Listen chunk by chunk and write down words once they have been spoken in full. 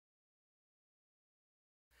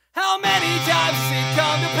How many times has it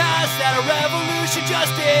come to pass that a revolution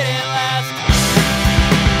just didn't last?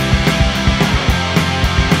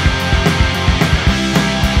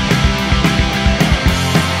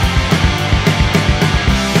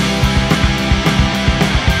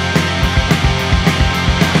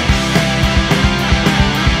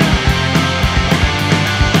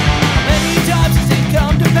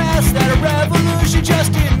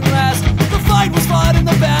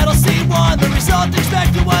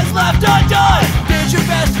 Expected was left undone. Did your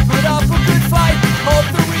best to put up a good fight, hope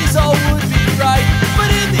the result would be right, but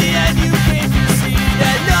in the end you came to see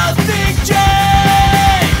that nothing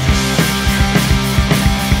changed.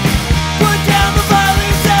 Put down the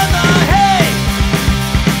violence and the hate.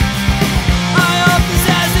 I hope this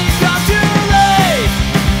hasn't come too late.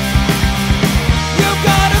 You've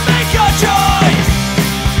gotta make your choice.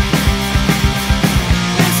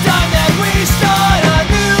 It's time that we start a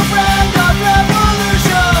new brand of revolution.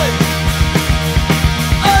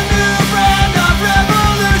 A new brand of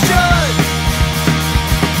revolution.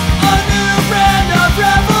 A new brand of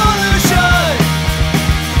revolution.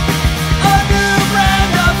 A new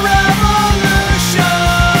brand of revolution.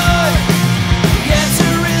 The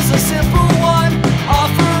answer is a simple one.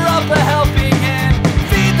 Offer up a helping hand.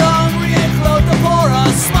 Feed the hungry and clothe the poor. A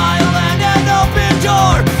smile and an open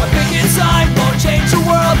door. A picket sign won't change the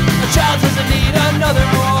world. A child doesn't need another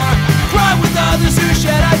war. Cry with others who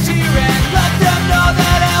shed a tear and let them know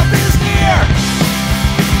that help is near.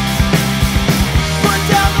 Put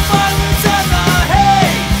down the violence and the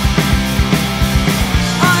hate.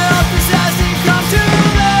 I hope this hasn't come too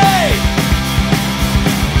late.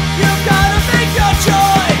 You've gotta make your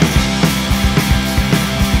choice.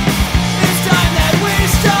 It's time that we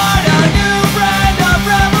start a new brand of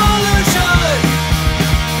revolution.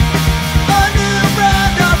 A new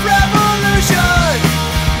brand of revolution.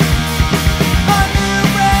 A new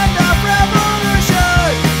brand of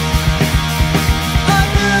revolution. A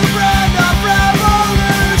new brand of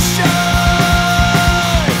revolution.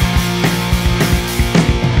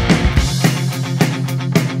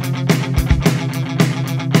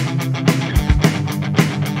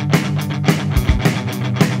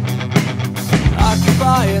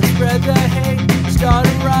 Occupy and spread the hate. Start a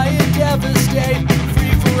riot, devastate.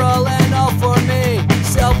 Free for all and all for me.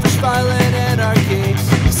 Selfish, violent anarchy.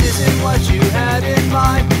 This isn't what you had in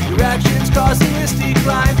mind. Your actions causing this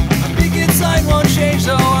decline. A picket sign won't change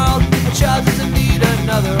the world. A child doesn't need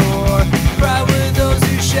another war. Cry with those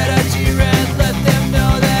who shed a tear and let them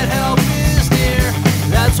know that help is near.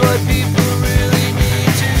 That's what people really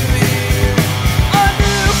need to hear. A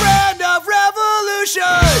new brand of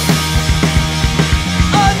revolution.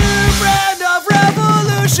 A new brand of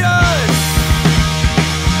revolution.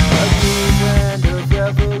 A new brand of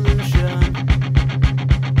revolution.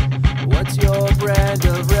 What's your brand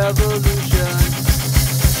of revolution?